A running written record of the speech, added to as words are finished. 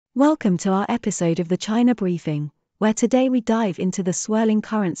Welcome to our episode of the China Briefing, where today we dive into the swirling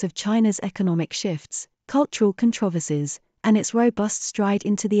currents of China's economic shifts, cultural controversies, and its robust stride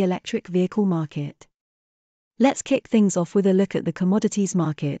into the electric vehicle market. Let's kick things off with a look at the commodities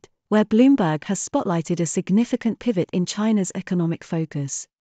market, where Bloomberg has spotlighted a significant pivot in China's economic focus.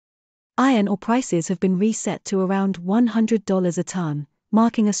 Iron ore prices have been reset to around $100 a ton,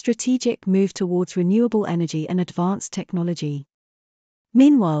 marking a strategic move towards renewable energy and advanced technology.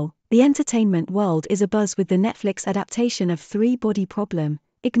 Meanwhile, the entertainment world is abuzz with the Netflix adaptation of Three Body Problem,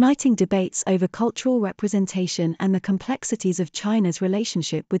 igniting debates over cultural representation and the complexities of China's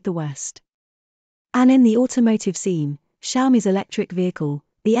relationship with the West. And in the automotive scene, Xiaomi's electric vehicle,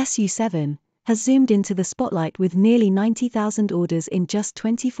 the SU7, has zoomed into the spotlight with nearly 90,000 orders in just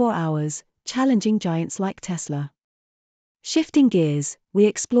 24 hours, challenging giants like Tesla. Shifting gears, we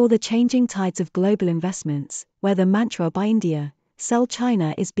explore the changing tides of global investments, where the mantra "Buy India, Sell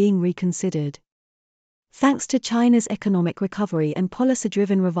China" is being reconsidered. Thanks to China's economic recovery and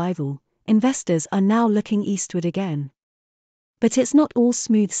policy-driven revival, investors are now looking eastward again. But it's not all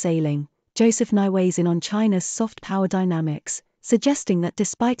smooth sailing. Joseph Nye weighs in on China's soft power dynamics, suggesting that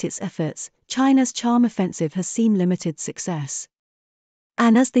despite its efforts, China's charm offensive has seen limited success.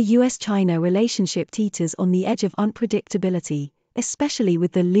 And as the US-China relationship teeters on the edge of unpredictability, especially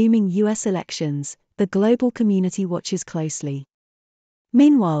with the looming US elections, the global community watches closely.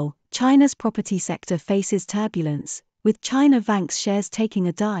 Meanwhile, China's property sector faces turbulence, with China Vanke's shares taking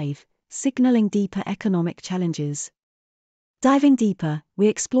a dive, signaling deeper economic challenges. Diving deeper, we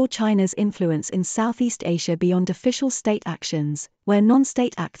explore China's influence in Southeast Asia beyond official state actions, where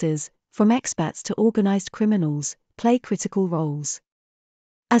non-state actors, from expats to organized criminals, play critical roles.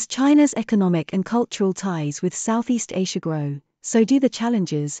 As China's economic and cultural ties with Southeast Asia grow, so do the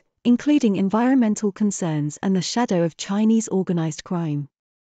challenges, including environmental concerns and the shadow of Chinese organized crime.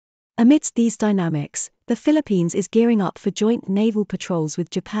 Amidst these dynamics, the Philippines is gearing up for joint naval patrols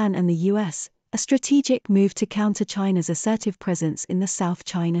with Japan and the US, a strategic move to counter China's assertive presence in the South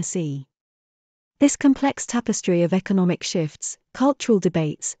China Sea. This complex tapestry of economic shifts, cultural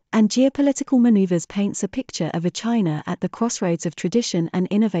debates, and geopolitical maneuvers paints a picture of a China at the crossroads of tradition and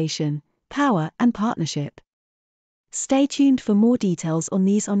innovation, power and partnership. Stay tuned for more details on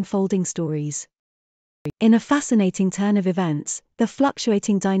these unfolding stories. In a fascinating turn of events, the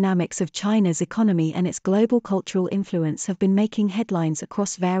fluctuating dynamics of China's economy and its global cultural influence have been making headlines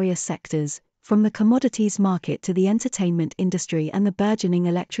across various sectors, from the commodities market to the entertainment industry and the burgeoning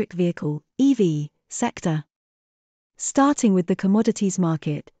electric vehicle (EV) sector. Starting with the commodities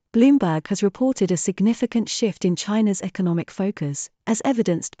market, Bloomberg has reported a significant shift in China's economic focus, as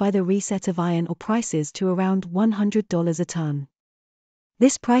evidenced by the reset of iron ore prices to around $100 a ton.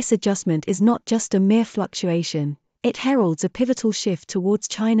 This price adjustment is not just a mere fluctuation, it heralds a pivotal shift towards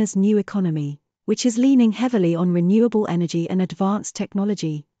China's new economy, which is leaning heavily on renewable energy and advanced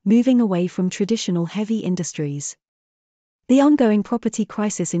technology, moving away from traditional heavy industries. The ongoing property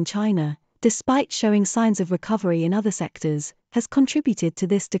crisis in China, despite showing signs of recovery in other sectors, has contributed to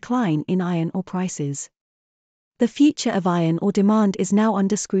this decline in iron ore prices. The future of iron ore demand is now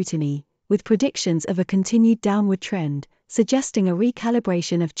under scrutiny, with predictions of a continued downward trend, suggesting a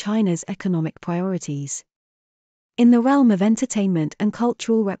recalibration of China's economic priorities. In the realm of entertainment and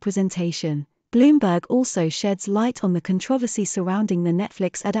cultural representation, Bloomberg also sheds light on the controversy surrounding the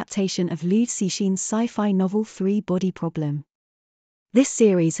Netflix adaptation of Liu Cixin's sci-fi novel Three Body Problem. This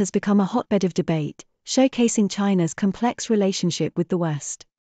series has become a hotbed of debate, showcasing China's complex relationship with the West.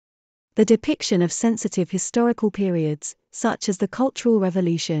 The depiction of sensitive historical periods, such as the Cultural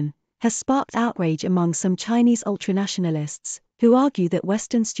Revolution, has sparked outrage among some Chinese ultranationalists, who argue that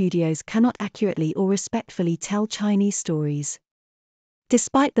Western studios cannot accurately or respectfully tell Chinese stories.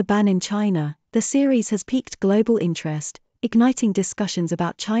 Despite the ban in China, the series has piqued global interest, igniting discussions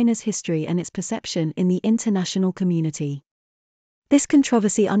about China's history and its perception in the international community. This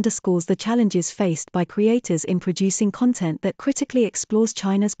controversy underscores the challenges faced by creators in producing content that critically explores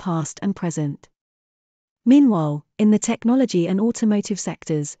China's past and present. Meanwhile, in the technology and automotive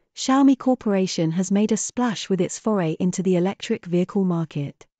sectors, Xiaomi Corporation has made a splash with its foray into the electric vehicle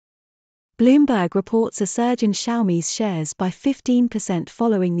market. Bloomberg reports a surge in Xiaomi's shares by 15%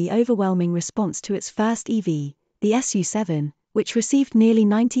 following the overwhelming response to its first EV, the SU7, which received nearly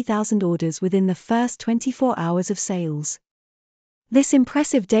 90,000 orders within the first 24 hours of sales. This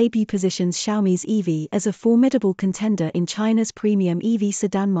impressive debut positions Xiaomi's EV as a formidable contender in China's premium EV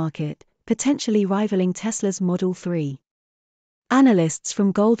sedan market, potentially rivaling Tesla's Model 3. Analysts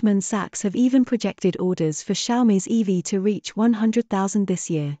from Goldman Sachs have even projected orders for Xiaomi's EV to reach 100,000 this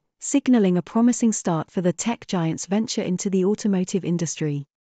year, signaling a promising start for the tech giant's venture into the automotive industry.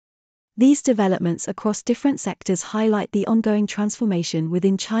 These developments across different sectors highlight the ongoing transformation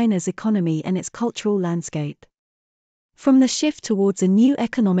within China's economy and its cultural landscape. From the shift towards a new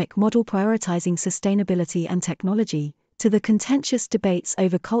economic model prioritizing sustainability and technology, to the contentious debates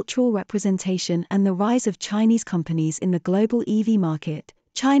over cultural representation and the rise of Chinese companies in the global EV market,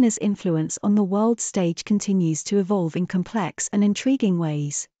 China's influence on the world stage continues to evolve in complex and intriguing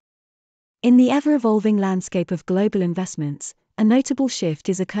ways. In the ever-evolving landscape of global investments, a notable shift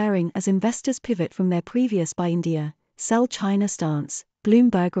is occurring as investors pivot from their previous Buy India, Sell China stance,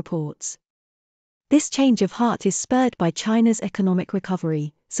 Bloomberg reports. This change of heart is spurred by China's economic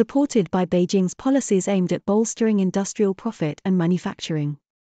recovery, supported by Beijing's policies aimed at bolstering industrial profit and manufacturing.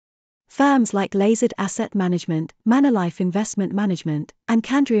 Firms like Lazard Asset Management, Manulife Investment Management, and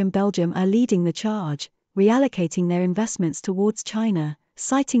Candriam Belgium are leading the charge, reallocating their investments towards China,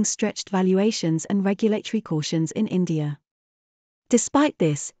 citing stretched valuations and regulatory cautions in India. Despite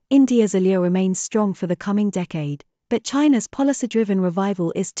this, India's allure remains strong for the coming decade, but China's policy-driven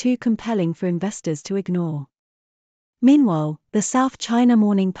revival is too compelling for investors to ignore. Meanwhile, the South China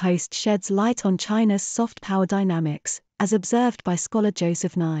Morning Post sheds light on China's soft power dynamics, as observed by scholar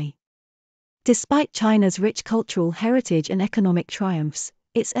Joseph Nye. Despite China's rich cultural heritage and economic triumphs,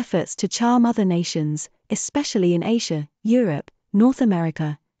 its efforts to charm other nations, especially in Asia, Europe, North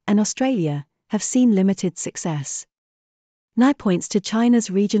America, and Australia, have seen limited success. Nye points to China's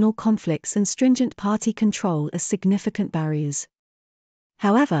regional conflicts and stringent party control as significant barriers.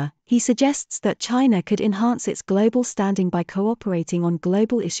 However, he suggests that China could enhance its global standing by cooperating on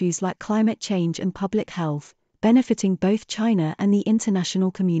global issues like climate change and public health, benefiting both China and the international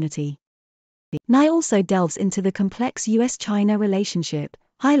community. Nye also delves into the complex US-China relationship,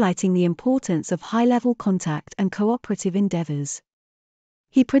 highlighting the importance of high-level contact and cooperative endeavors.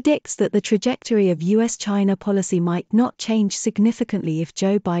 He predicts that the trajectory of US-China policy might not change significantly if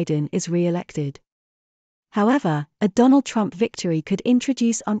Joe Biden is re-elected. However, a Donald Trump victory could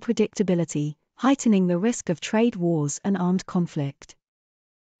introduce unpredictability, heightening the risk of trade wars and armed conflict.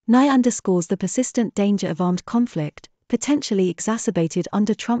 Nye underscores the persistent danger of armed conflict, potentially exacerbated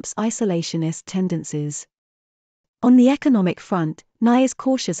under Trump's isolationist tendencies. On the economic front, Nye is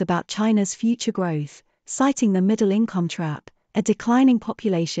cautious about China's future growth, citing the middle-income trap, a declining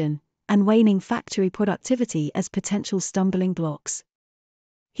population, and waning factory productivity as potential stumbling blocks.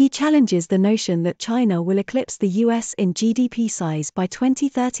 He challenges the notion that China will eclipse the US in GDP size by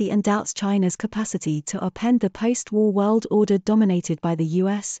 2030 and doubts China's capacity to upend the post-war world order dominated by the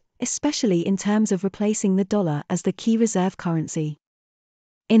US, especially in terms of replacing the dollar as the key reserve currency.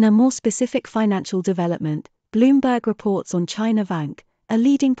 In a more specific financial development, Bloomberg reports on China Vanke, a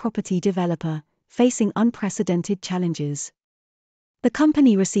leading property developer, facing unprecedented challenges. The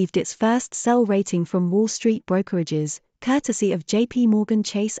company received its first sell rating from Wall Street brokerages, courtesy of JP Morgan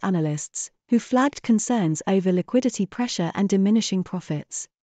Chase analysts, who flagged concerns over liquidity pressure and diminishing profits.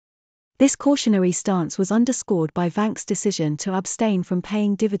 This cautionary stance was underscored by Vanke's decision to abstain from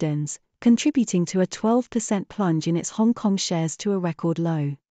paying dividends, contributing to a 12% plunge in its Hong Kong shares to a record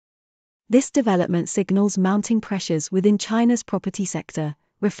low. This development signals mounting pressures within China's property sector,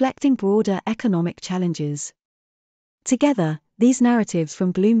 reflecting broader economic challenges. Together, these narratives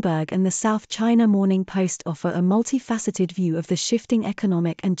from Bloomberg and the South China Morning Post offer a multifaceted view of the shifting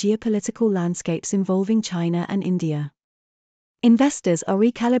economic and geopolitical landscapes involving China and India. Investors are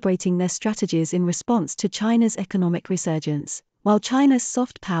recalibrating their strategies in response to China's economic resurgence, while China's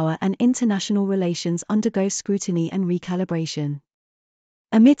soft power and international relations undergo scrutiny and recalibration.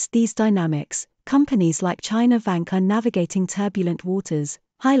 Amidst these dynamics, companies like China Vanke are navigating turbulent waters,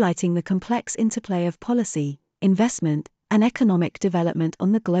 highlighting the complex interplay of policy, investment, and economic development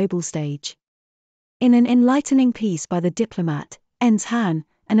on the global stage. In an enlightening piece by the diplomat, Ens Han,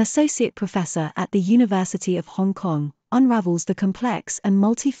 an associate professor at the University of Hong Kong, unravels the complex and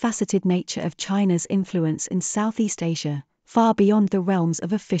multifaceted nature of China's influence in Southeast Asia, far beyond the realms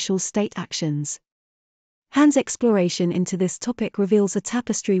of official state actions. Han's exploration into this topic reveals a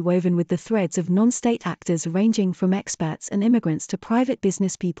tapestry woven with the threads of non-state actors ranging from expats and immigrants to private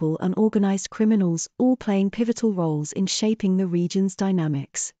business people and organized criminals, all playing pivotal roles in shaping the region's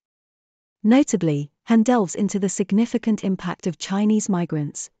dynamics. Notably, Han delves into the significant impact of Chinese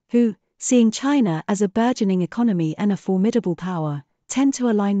migrants, who, seeing China as a burgeoning economy and a formidable power, tend to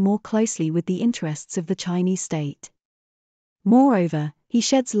align more closely with the interests of the Chinese state. Moreover, he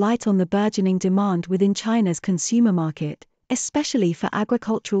sheds light on the burgeoning demand within China's consumer market, especially for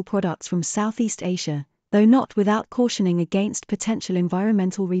agricultural products from Southeast Asia, though not without cautioning against potential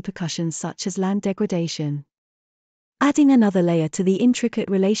environmental repercussions such as land degradation. Adding another layer to the intricate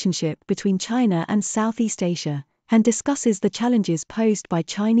relationship between China and Southeast Asia, and discusses the challenges posed by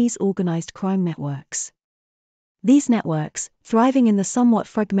Chinese organized crime networks. These networks, thriving in the somewhat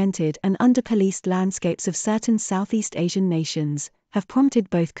fragmented and under-policed landscapes of certain Southeast Asian nations, have prompted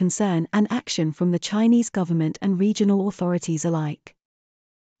both concern and action from the Chinese government and regional authorities alike.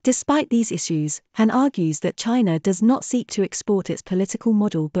 Despite these issues, Han argues that China does not seek to export its political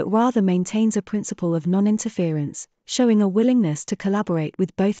model but rather maintains a principle of non-interference, showing a willingness to collaborate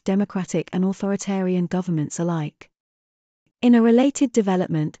with both democratic and authoritarian governments alike. In a related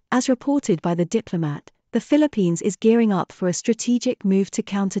development, as reported by The Diplomat, the Philippines is gearing up for a strategic move to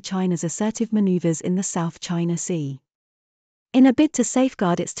counter China's assertive maneuvers in the South China Sea. In a bid to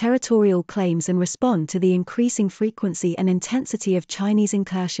safeguard its territorial claims and respond to the increasing frequency and intensity of Chinese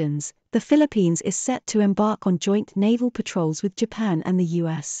incursions, the Philippines is set to embark on joint naval patrols with Japan and the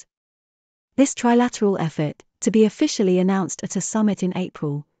US. This trilateral effort, to be officially announced at a summit in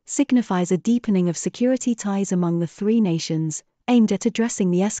April, signifies a deepening of security ties among the three nations, aimed at addressing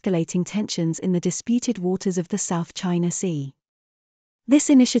the escalating tensions in the disputed waters of the South China Sea.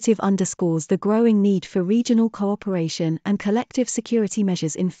 This initiative underscores the growing need for regional cooperation and collective security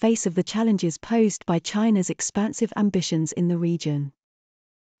measures in face of the challenges posed by China's expansive ambitions in the region.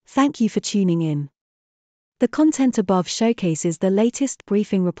 Thank you for tuning in. The content above showcases the latest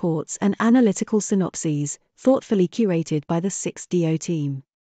briefing reports and analytical synopses, thoughtfully curated by the 6DO team.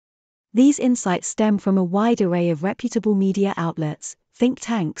 These insights stem from a wide array of reputable media outlets, think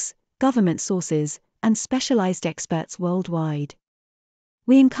tanks, government sources, and specialized experts worldwide.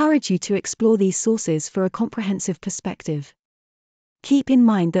 We encourage you to explore these sources for a comprehensive perspective. Keep in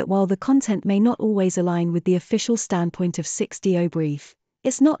mind that while the content may not always align with the official standpoint of 6DO Brief,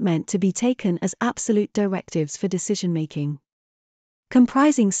 it's not meant to be taken as absolute directives for decision-making.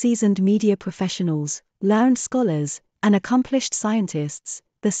 Comprising seasoned media professionals, learned scholars, and accomplished scientists,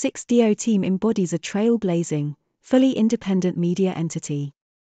 the 6DO team embodies a trailblazing, fully independent media entity.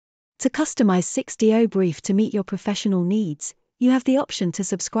 To customize 6DO Brief to meet your professional needs, you have the option to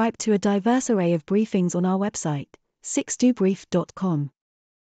subscribe to a diverse array of briefings on our website, 6dobrief.com.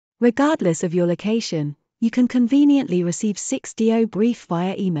 Regardless of your location, you can conveniently receive 6DO Brief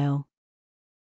via email.